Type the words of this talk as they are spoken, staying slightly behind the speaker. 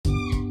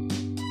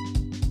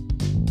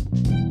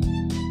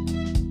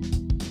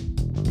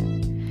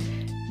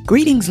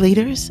Greetings,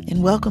 leaders,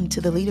 and welcome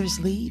to the Leaders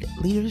Lead,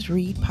 Leaders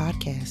Read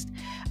podcast.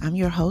 I'm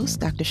your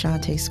host, Dr.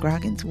 Shante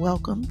Scroggins.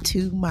 Welcome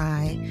to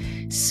my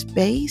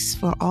space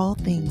for all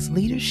things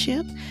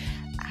leadership.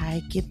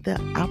 I get the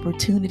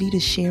opportunity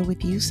to share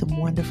with you some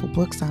wonderful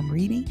books I'm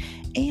reading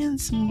and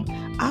some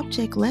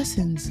object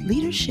lessons.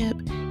 Leadership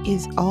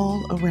is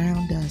all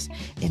around us,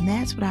 and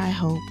that's what I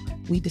hope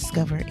we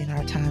discover in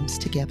our times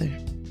together.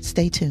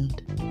 Stay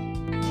tuned.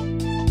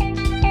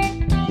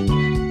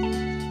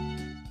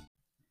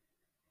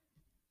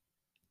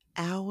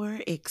 Our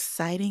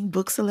exciting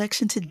book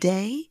selection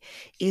today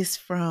is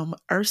from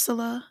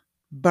Ursula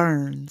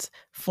Burns,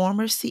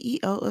 former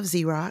CEO of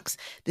Xerox.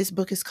 This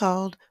book is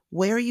called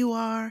Where You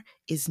Are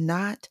Is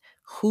Not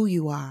Who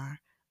You Are,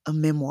 a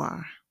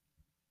memoir.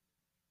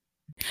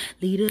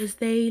 Leaders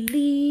they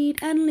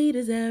lead and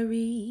leaders they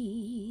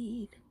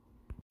read.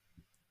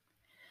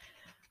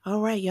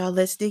 All right, y'all,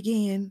 let's dig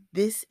in.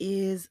 This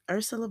is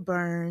Ursula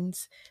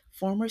Burns,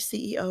 former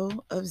CEO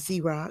of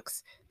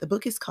Xerox. The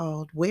book is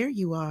called Where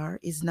You Are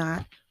Is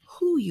Not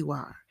Who You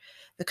Are.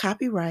 The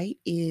copyright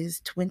is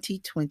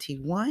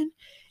 2021,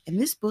 and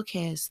this book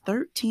has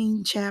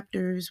 13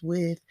 chapters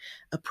with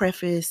a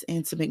preface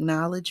and some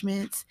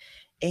acknowledgments.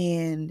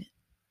 And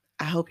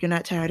I hope you're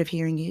not tired of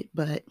hearing it,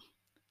 but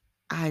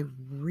I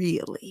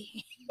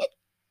really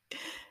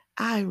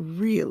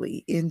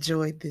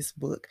enjoyed this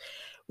book.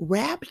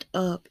 Wrapped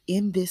up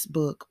in this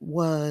book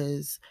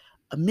was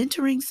a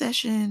mentoring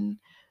session,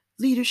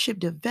 leadership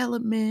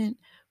development,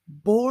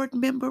 board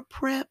member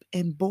prep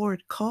and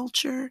board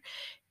culture,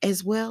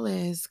 as well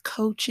as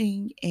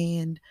coaching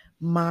and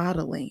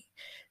modeling.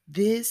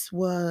 This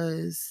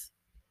was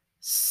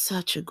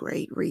such a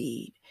great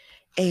read.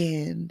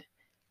 And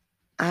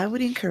I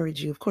would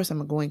encourage you, of course,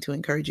 I'm going to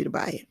encourage you to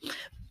buy it,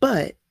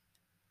 but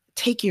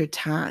take your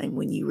time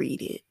when you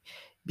read it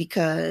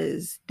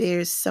because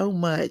there's so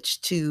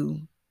much to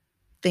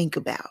think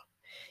about.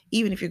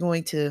 Even if you're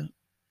going to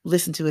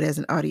listen to it as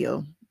an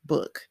audio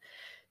book,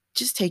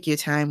 just take your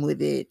time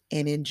with it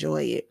and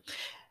enjoy it.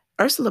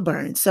 Ursula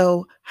Burns.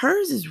 So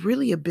hers is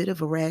really a bit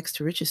of a rags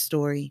to riches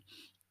story.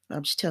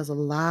 She tells a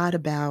lot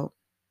about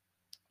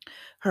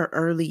her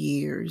early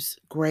years,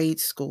 grade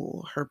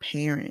school, her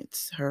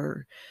parents,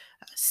 her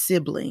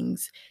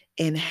siblings,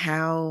 and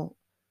how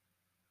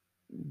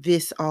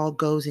this all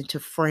goes into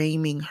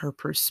framing her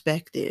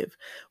perspective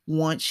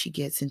once she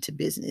gets into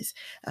business.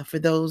 For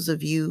those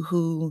of you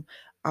who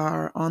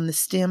are on the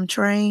STEM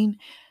train,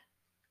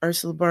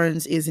 Ursula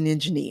Burns is an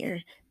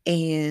engineer.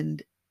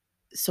 And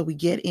so we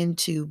get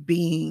into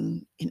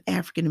being an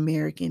African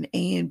American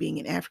and being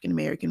an African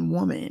American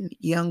woman,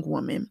 young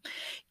woman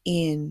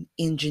in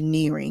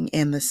engineering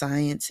and the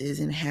sciences,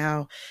 and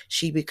how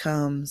she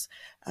becomes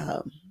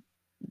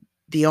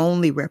the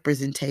only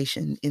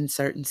representation in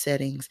certain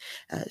settings.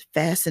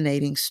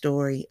 Fascinating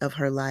story of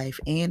her life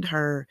and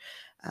her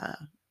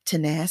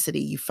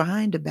tenacity. You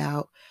find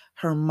about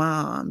her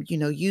mom,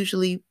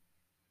 usually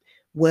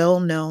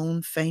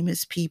well-known,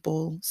 famous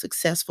people,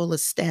 successful,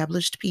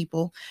 established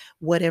people,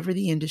 whatever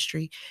the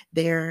industry,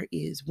 there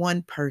is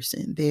one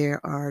person,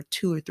 there are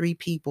two or three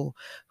people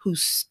who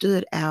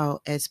stood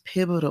out as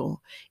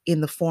pivotal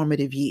in the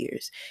formative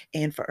years.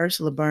 And for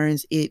Ursula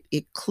Burns, it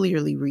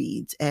clearly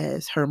reads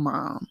as her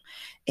mom.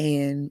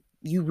 And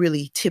you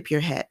really tip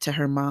your hat to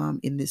her mom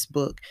in this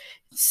book,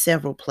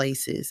 several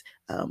places,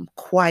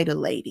 quite a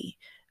lady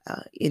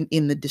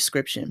in the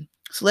description.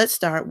 So let's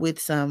start with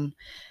some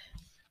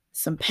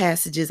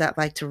passages I'd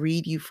like to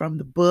read you from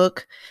the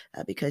book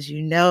because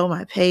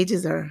my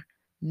pages are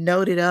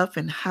noted up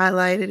and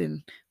highlighted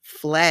and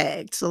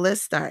flagged. So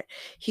let's start.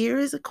 Here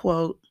is a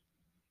quote,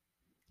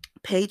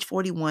 page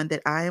 41,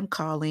 that I am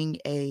calling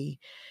a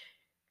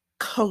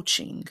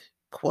coaching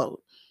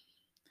quote.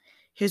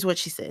 Here's what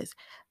she says.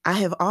 I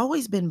have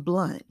always been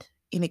blunt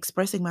in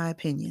expressing my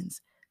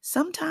opinions,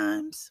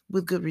 sometimes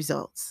with good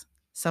results,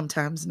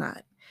 sometimes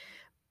not.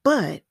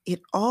 But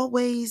it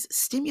always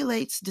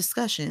stimulates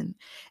discussion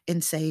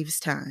and saves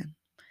time.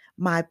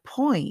 My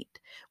point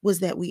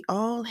was that we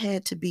all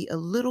had to be a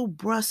little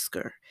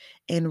brusquer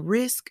and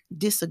risk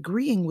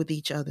disagreeing with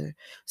each other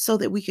so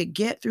that we could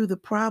get through the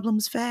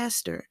problems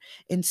faster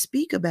and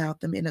speak about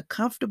them in a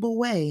comfortable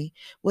way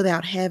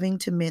without having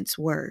to mince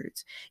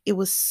words. It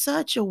was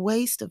such a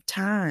waste of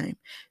time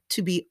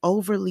to be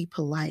overly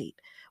polite.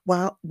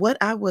 While what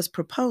I was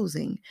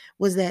proposing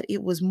was that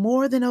it was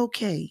more than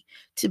okay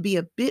to be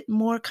a bit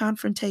more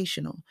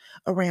confrontational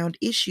around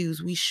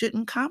issues we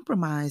shouldn't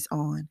compromise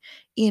on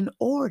in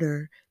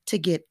order to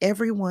get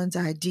everyone's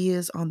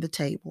ideas on the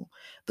table.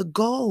 The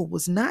goal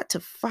was not to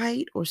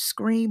fight or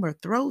scream or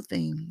throw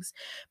things,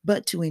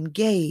 but to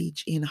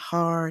engage in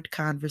hard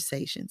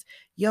conversations.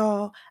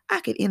 Y'all,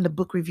 I could end the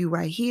book review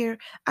right here.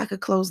 I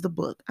could close the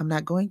book. I'm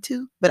not going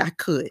to, but I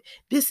could.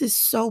 This is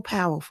so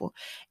powerful.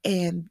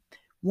 And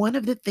One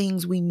of the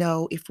things we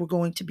know if we're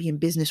going to be in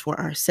business for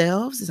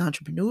ourselves as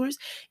entrepreneurs,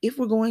 if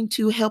we're going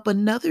to help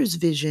another's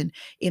vision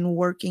in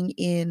working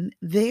in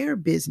their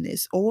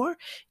business, or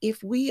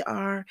if we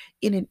are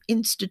in an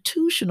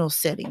institutional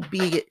setting,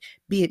 be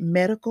it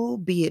medical,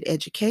 be it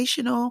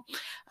educational,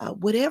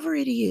 whatever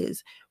it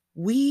is,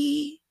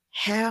 we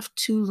have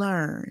to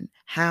learn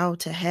how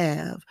to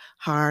have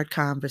hard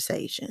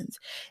conversations.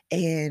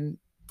 And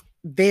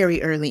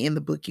very early in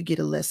the book, you get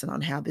a lesson on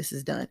how this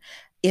is done.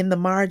 In the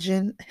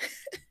margin,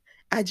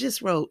 I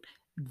just wrote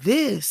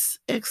this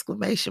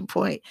exclamation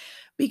point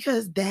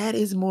because that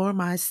is more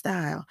my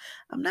style.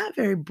 I'm not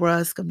very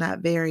brusque. I'm not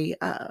very,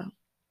 I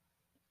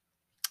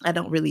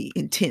don't really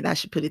intend, I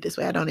should put it this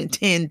way, I don't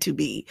intend to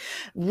be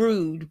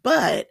rude,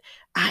 but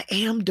I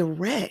am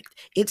direct.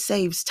 It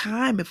saves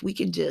time if we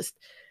can just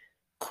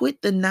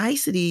quit the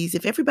niceties.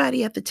 If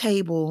everybody at the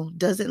table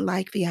doesn't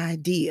like the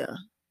idea,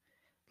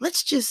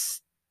 let's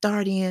just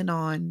start in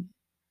on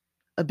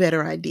a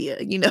better idea.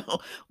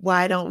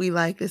 Why don't we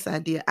like this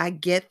idea? I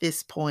get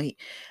this point.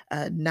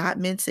 Not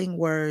mincing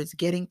words,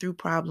 getting through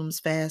problems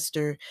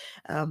faster.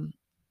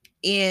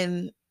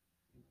 In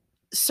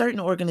certain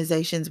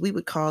organizations, we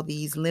would call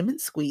these lemon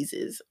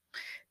squeezes.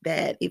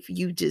 That if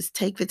you just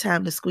take the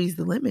time to squeeze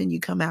the lemon, you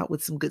come out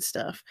with some good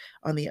stuff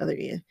on the other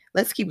end.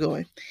 Let's keep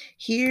going.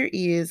 Here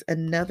is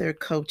another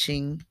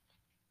coaching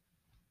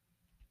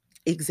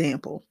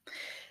example.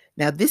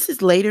 Now, this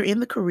is later in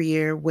the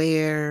career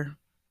where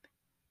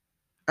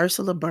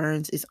Ursula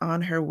Burns is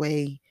on her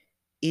way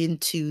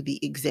into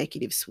the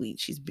executive suite.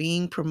 She's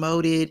being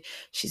promoted,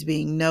 she's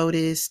being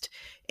noticed,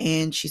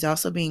 and she's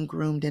also being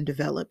groomed and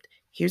developed.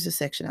 Here's a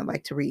section I'd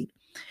like to read.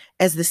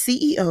 As the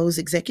CEO's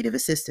executive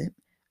assistant,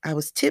 I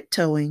was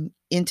tiptoeing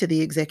into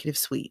the executive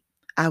suite.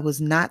 I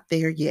was not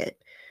there yet.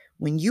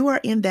 When you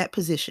are in that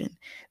position,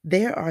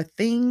 there are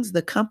things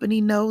the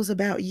company knows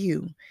about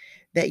you,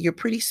 that you're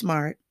pretty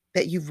smart,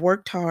 that you've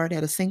worked hard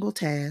at a single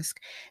task,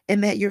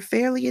 and that you're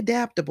fairly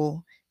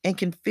adaptable and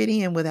can fit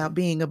in without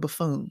being a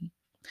buffoon.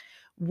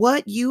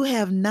 What you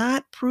have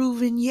not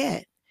proven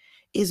yet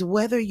is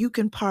whether you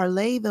can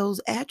parlay those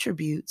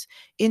attributes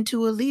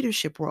into a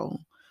leadership role.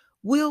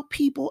 Will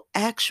people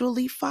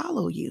actually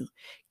follow you?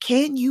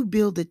 Can you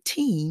build a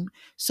team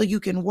so you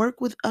can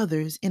work with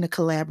others in a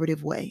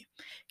collaborative way?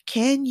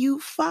 Can you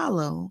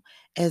follow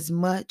as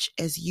much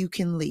as you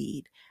can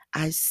lead?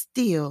 I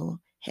still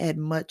had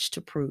much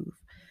to prove.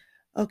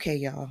 Okay,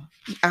 y'all.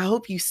 I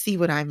hope you see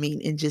what I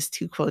mean in just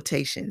two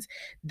quotations.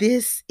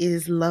 This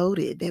is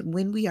loaded that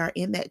when we are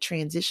in that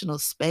transitional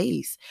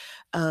space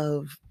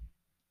of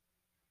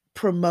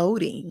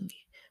promoting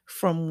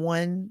from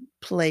one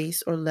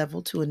place or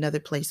level to another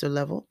place or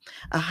level,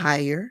 a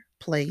higher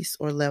place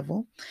or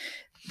level,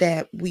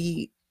 that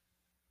we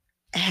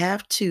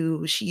have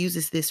to, she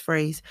uses this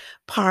phrase,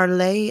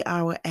 parlay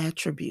our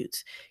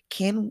attributes.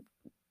 Can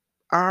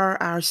Are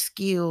our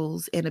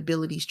skills and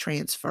abilities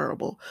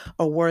transferable,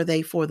 or were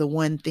they for the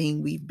one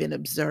thing we've been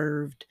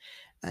observed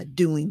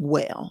doing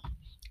well?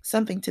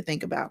 Something to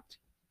think about.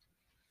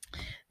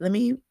 Let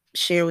me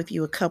share with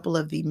you a couple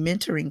of the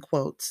mentoring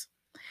quotes.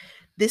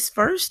 This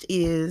first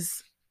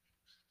is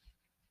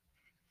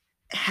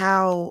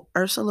how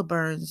Ursula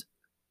Burns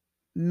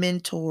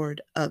mentored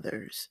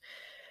others.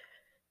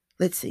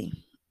 Let's see.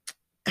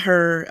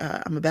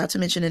 I'm about to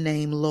mention a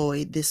name,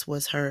 Lloyd. This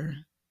was her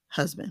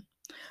husband.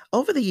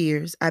 Over the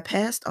years, I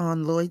passed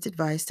on Lloyd's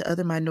advice to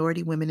other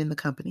minority women in the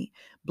company,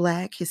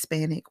 Black,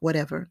 Hispanic,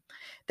 whatever.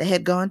 They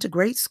had gone to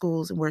great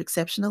schools and were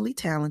exceptionally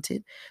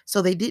talented,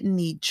 so they didn't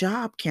need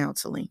job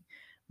counseling.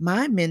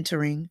 My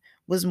mentoring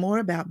was more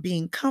about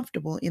being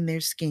comfortable in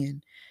their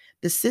skin.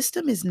 The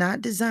system is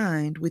not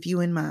designed with you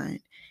in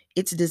mind.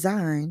 It's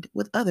designed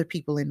with other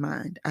people in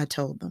mind, I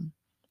told them.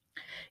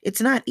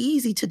 It's not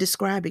easy to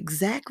describe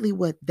exactly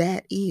what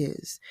that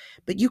is,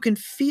 but you can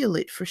feel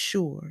it for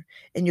sure.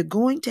 And you're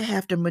going to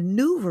have to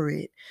maneuver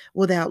it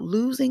without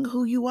losing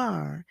who you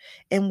are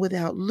and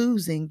without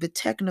losing the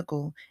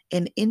technical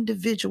and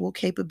individual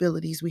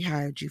capabilities we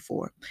hired you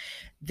for.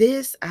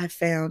 This I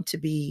found to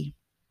be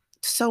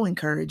so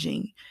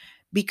encouraging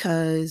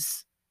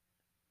because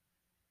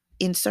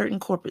in certain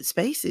corporate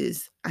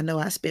spaces, I know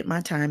I spent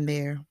my time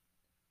there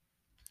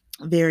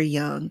very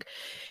young.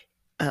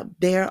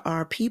 There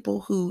are people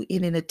who,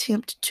 in an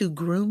attempt to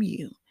groom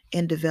you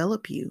and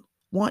develop you,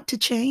 want to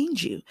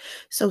change you.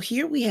 So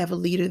here we have a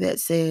leader that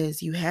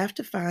says you have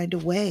to find a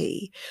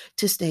way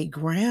to stay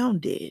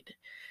grounded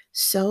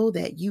so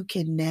that you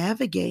can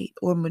navigate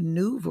or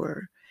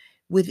maneuver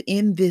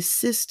within this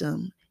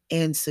system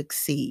and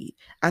succeed.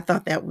 I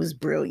thought that was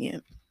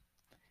brilliant.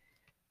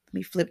 Let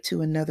me flip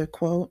to another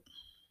quote.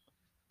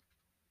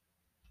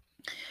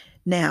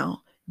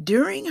 Now,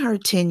 during her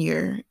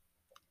tenure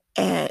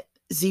at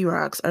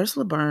Xerox,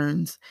 Ursula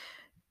Burns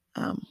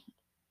um,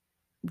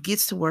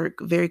 gets to work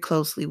very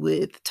closely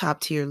with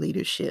top tier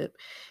leadership.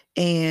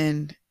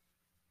 And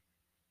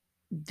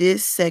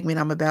this segment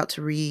I'm about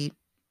to read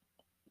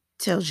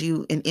tells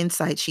you an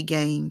insight she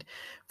gained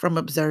from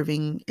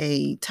observing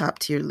a top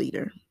tier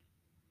leader.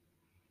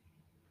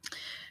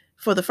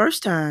 For the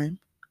first time,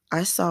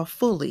 I saw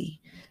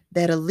fully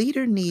that a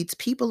leader needs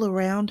people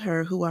around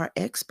her who are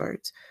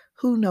experts,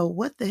 who know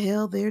what the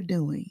hell they're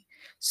doing,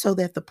 so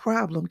that the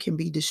problem can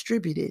be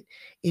distributed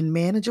in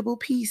manageable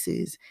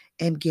pieces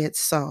and get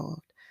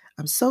solved.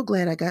 I'm so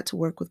glad I got to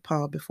work with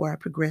Paul before I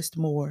progressed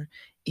more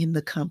in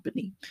the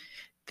company.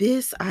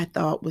 This I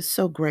thought was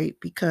so great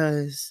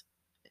because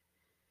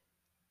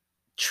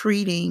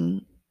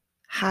treating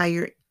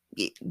higher,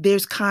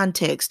 there's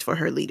context for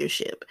her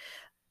leadership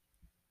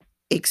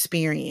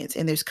experience,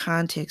 and there's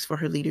context for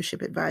her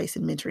leadership advice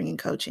and mentoring and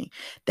coaching.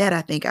 That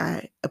I think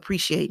I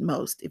appreciate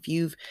most. If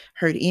you've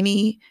heard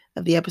any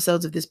of the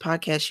episodes of this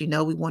podcast, you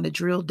know we want to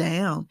drill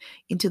down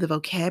into the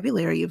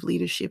vocabulary of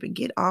leadership and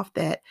get off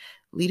that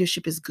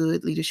leadership is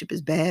good, leadership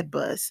is bad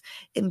bus,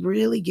 and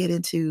really get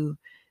into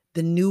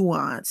the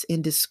nuance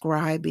in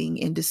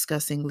describing and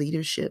discussing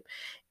leadership.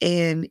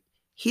 And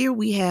here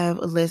we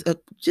have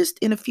just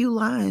in a few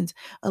lines,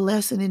 a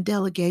lesson in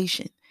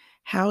delegation,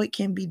 how it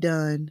can be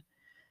done,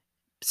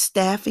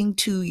 staffing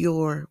to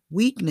your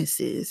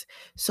weaknesses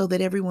so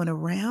that everyone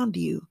around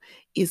you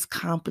is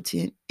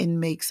competent and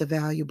makes a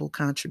valuable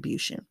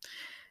contribution.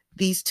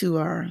 These two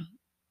are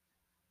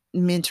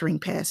mentoring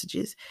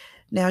passages.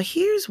 Now,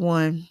 here's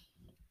one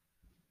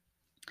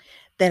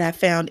that I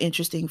found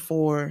interesting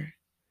for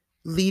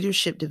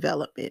leadership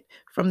development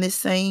from this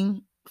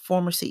same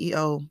former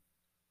CEO,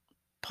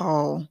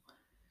 Paul.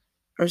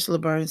 Ursula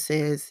Burns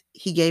says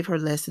he gave her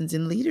lessons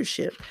in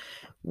leadership.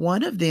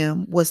 One of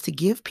them was to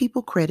give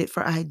people credit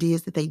for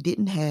ideas that they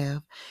didn't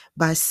have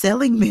by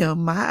selling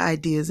them my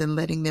ideas and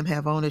letting them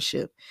have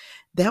ownership.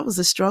 That was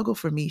a struggle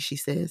for me, she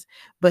says,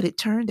 but it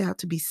turned out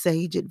to be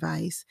sage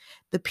advice.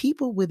 The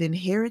people with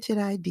inherited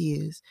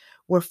ideas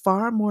were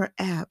far more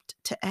apt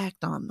to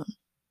act on them.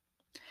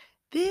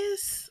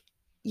 This,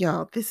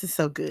 y'all, this is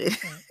so good.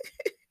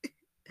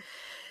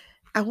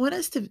 I want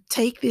us to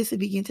take this and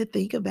begin to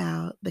think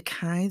about the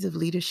kinds of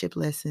leadership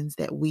lessons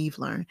that we've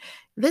learned.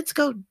 Let's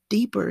go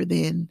deeper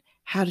than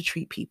how to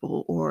treat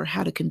people or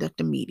how to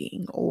conduct a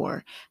meeting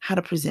or how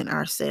to present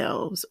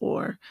ourselves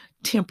or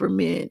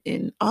temperament.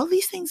 And all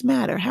these things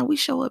matter. How we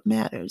show up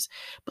matters.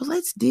 But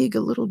let's dig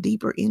a little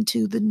deeper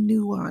into the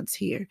nuance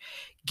here.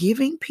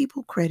 Giving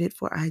people credit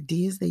for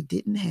ideas they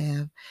didn't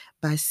have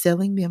by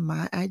selling them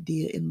my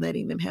idea and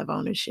letting them have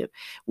ownership.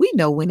 We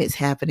know when it's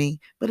happening,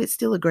 but it's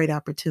still a great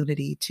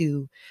opportunity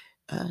to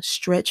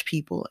stretch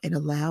people and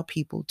allow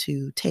people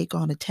to take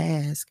on a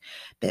task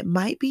that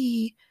might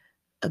be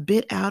a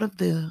bit out of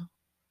the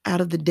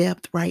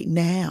depth right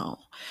now,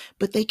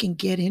 but they can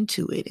get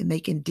into it and they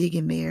can dig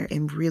in there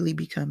and really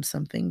become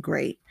something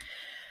great.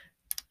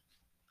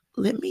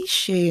 Let me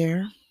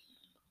share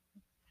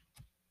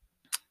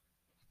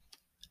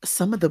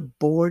some of the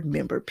board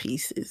member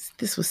pieces.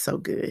 This was so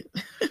good.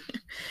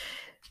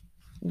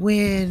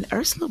 When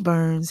Ursula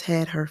Burns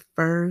had her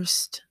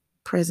first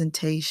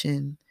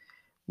presentation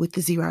with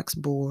the Xerox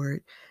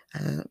board,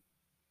 uh,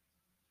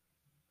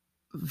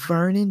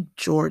 Vernon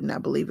Jordan, I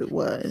believe it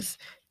was,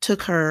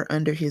 took her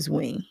under his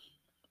wing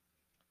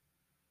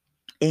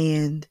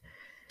and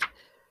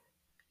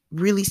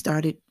really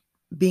started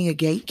being a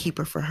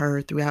gatekeeper for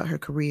her throughout her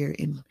career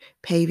in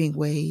paving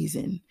ways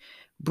and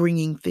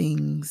bringing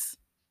things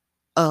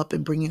up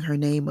and bringing her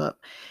name up.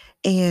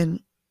 And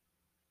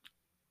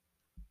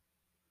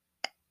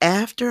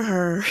after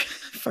her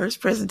first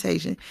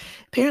presentation,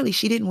 apparently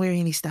she didn't wear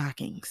any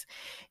stockings.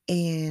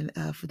 And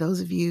for those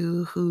of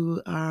you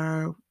who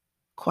are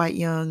quite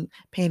young,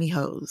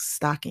 pantyhose,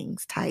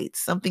 stockings, tights,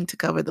 something to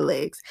cover the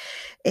legs.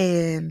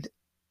 And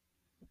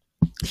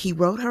he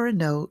wrote her a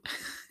note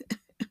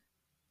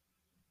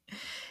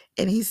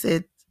and he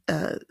said,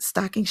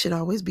 stockings should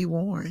always be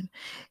worn.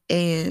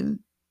 And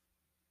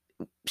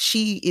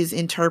she is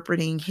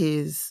interpreting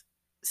his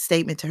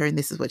statement to her, and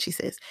this is what she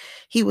says.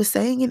 He was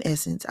saying, in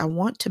essence, I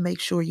want to make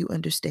sure you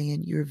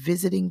understand you're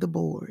visiting the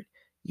board.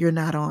 You're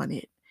not on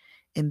it.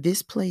 And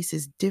this place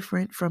is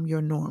different from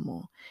your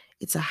normal.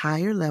 It's a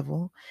higher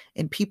level,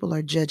 and people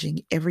are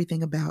judging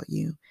everything about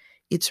you.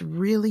 It's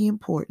really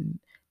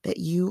important that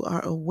you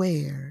are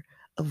aware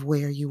of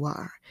where you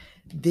are.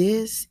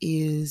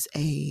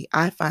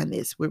 I find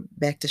this, we're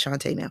back to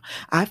Shantae now.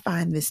 I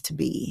find this to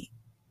be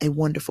a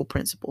wonderful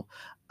principle.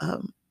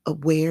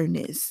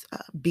 Awareness,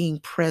 being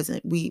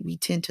present. We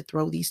tend to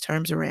throw these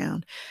terms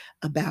around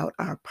about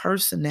our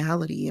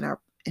personality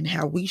and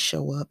how we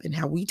show up and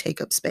how we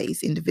take up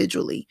space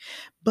individually.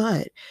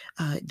 But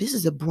this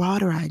is a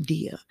broader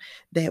idea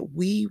that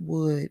we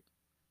would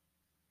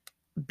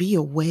be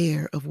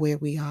aware of where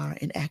we are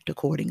and act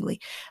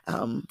accordingly.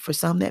 For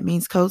some, that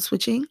means code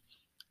switching.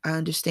 I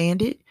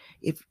understand it.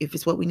 If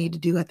it's what we need to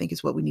do, I think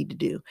it's what we need to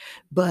do.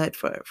 But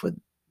for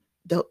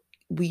the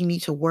we need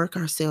to work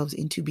ourselves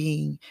into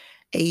being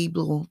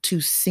able to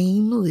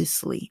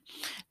seamlessly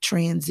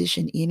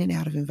transition in and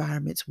out of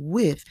environments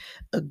with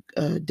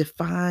a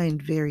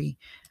defined, very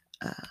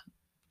uh,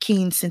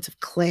 keen sense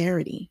of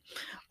clarity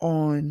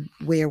on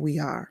where we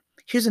are.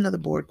 Here's another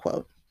board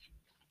quote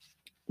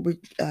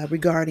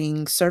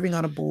regarding serving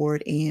on a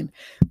board and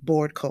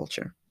board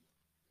culture.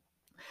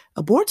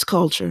 A board's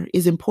culture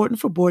is important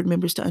for board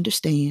members to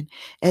understand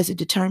as it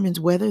determines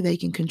whether they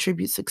can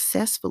contribute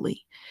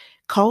successfully.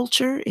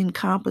 Culture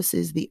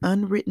encompasses the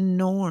unwritten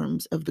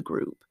norms of the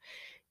group.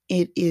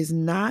 It is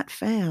not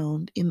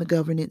found in the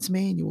governance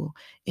manual,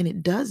 and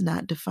it does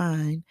not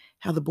define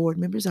how the board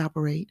members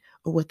operate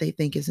or what they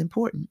think is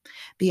important.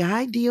 The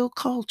ideal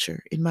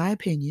culture, in my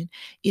opinion,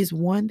 is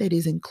one that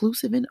is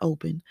inclusive and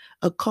open,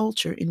 a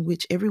culture in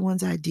which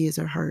everyone's ideas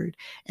are heard.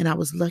 And I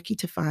was lucky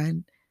to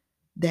find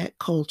that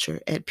culture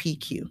at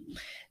PQ.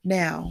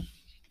 Now,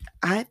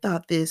 I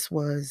thought this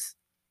was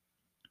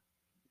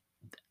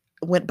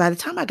when by the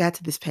time I got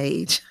to this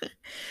page,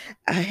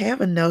 I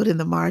have a note in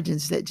the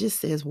margins that just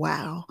says,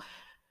 wow,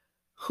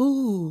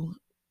 who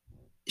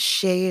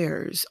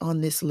shares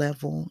on this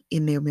level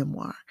in their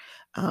memoir?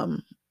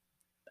 Um,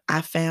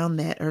 I found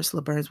that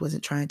Ursula Burns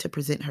wasn't trying to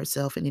present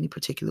herself in any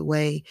particular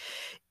way.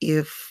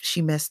 If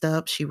she messed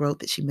up, she wrote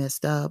that she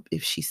messed up.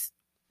 If she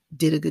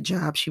did a good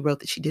job, she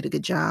wrote that she did a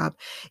good job.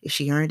 If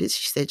she earned it,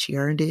 she said she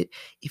earned it.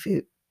 If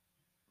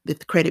the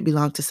credit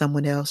belonged to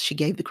someone else, she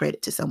gave the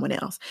credit to someone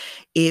else.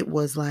 It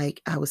was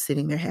like I was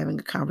sitting there having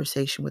a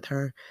conversation with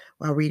her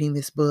while reading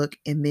this book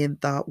and then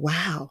thought,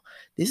 wow,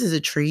 this is a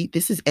treat.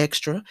 This is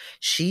extra.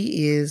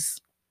 She is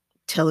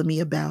telling me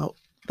about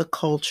the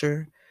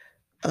culture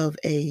of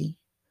a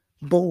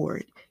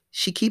board.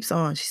 She keeps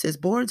on. She says,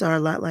 boards are a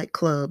lot like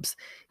clubs,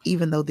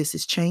 even though this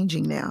is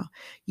changing now.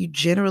 You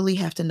generally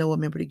have to know a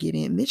member to get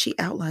in. And then she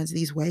outlines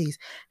these ways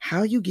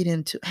how you get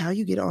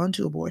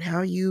onto a board,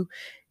 how you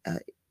uh,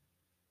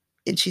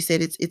 and she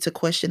said it's a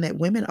question that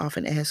women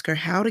often ask her,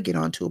 how to get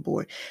onto a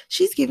board.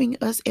 She's giving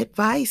us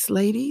advice,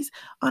 ladies,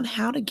 on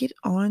how to get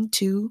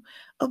onto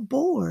a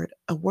board,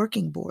 a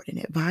working board, an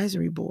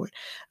advisory board.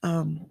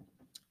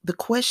 The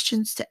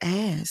questions to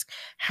ask,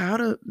 how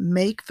to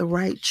make the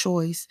right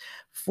choice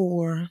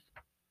for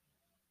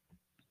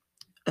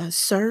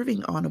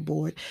serving on a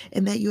board,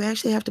 and that you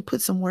actually have to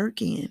put some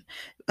work in.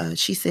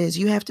 She says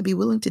you have to be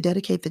willing to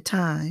dedicate the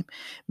time,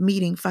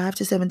 meeting 5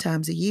 to 7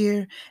 times a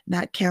year,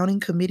 not counting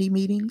committee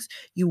meetings.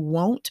 You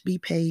won't be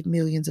paid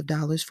millions of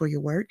dollars for your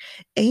work,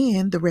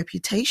 and the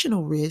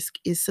reputational risk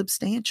is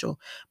substantial.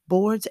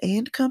 Boards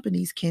and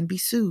companies can be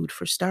sued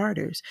for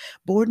starters.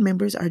 Board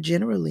members are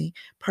generally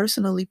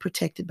personally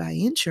protected by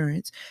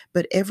insurance,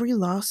 but every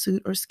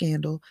lawsuit or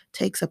scandal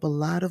takes up a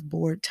lot of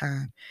board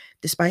time.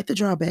 Despite the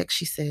drawbacks,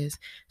 she says,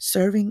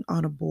 serving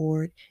on a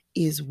board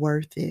is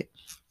worth it.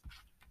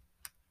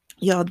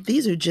 Y'all,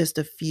 these are just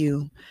a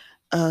few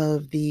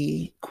of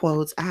the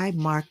quotes. I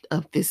marked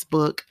up this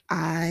book.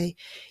 I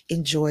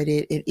enjoyed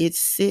it. And it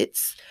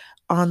sits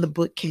on the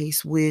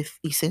bookcase with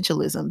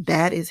Essentialism.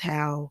 That is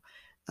how,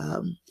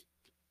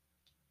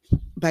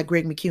 by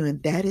Greg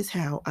McKeown, that is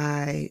how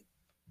I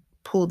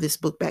pulled this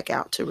book back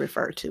out to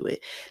refer to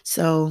it.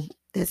 So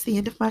that's the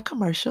end of my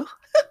commercial.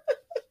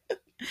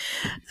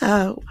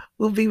 Uh,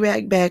 we'll be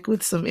right back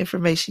with some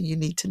information you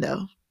need to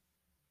know.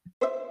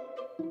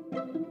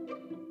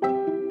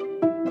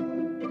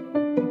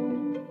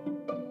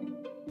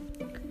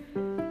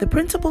 The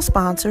principal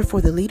sponsor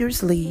for the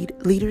Leaders Lead,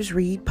 Leaders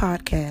Read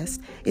podcast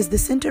is the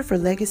Center for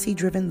Legacy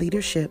Driven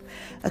Leadership,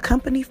 a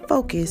company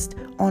focused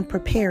on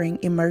preparing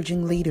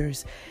emerging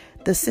leaders.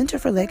 The Center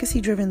for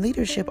Legacy Driven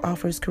Leadership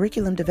offers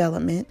curriculum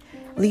development,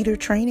 leader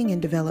training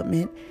and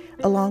development,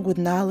 along with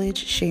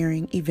knowledge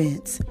sharing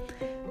events.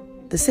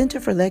 The Center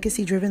for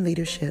Legacy Driven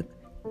Leadership,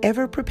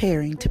 ever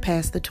preparing to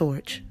pass the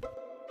torch.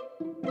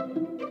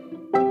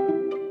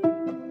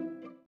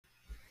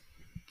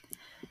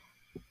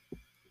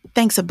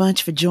 Thanks a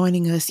bunch for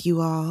joining us,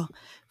 you all,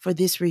 for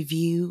this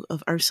review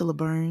of Ursula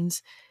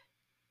Burns.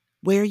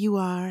 Where you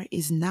are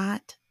is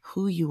not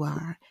who you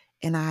are.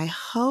 And I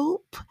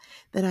hope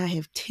that I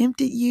have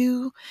tempted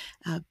you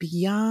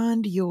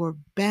beyond your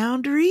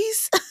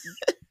boundaries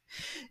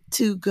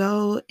to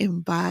go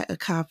and buy a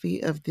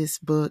copy of this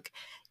book.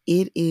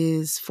 It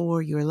is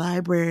for your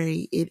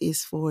library. It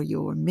is for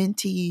your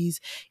mentees.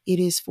 It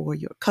is for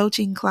your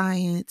coaching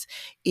clients.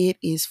 It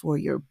is for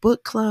your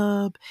book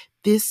club.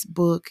 This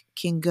book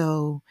can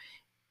go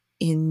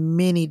in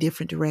many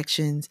different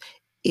directions.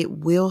 It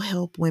will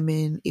help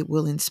women. It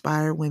will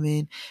inspire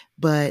women,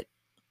 but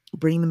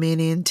bring the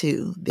men in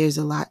too. There's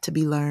a lot to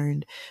be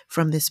learned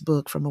from this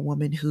book from a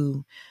woman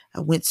who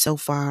went so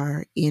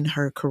far in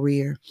her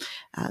career.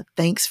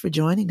 Thanks for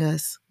joining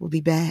us. We'll be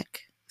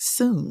back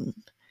soon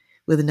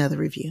with another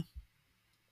review.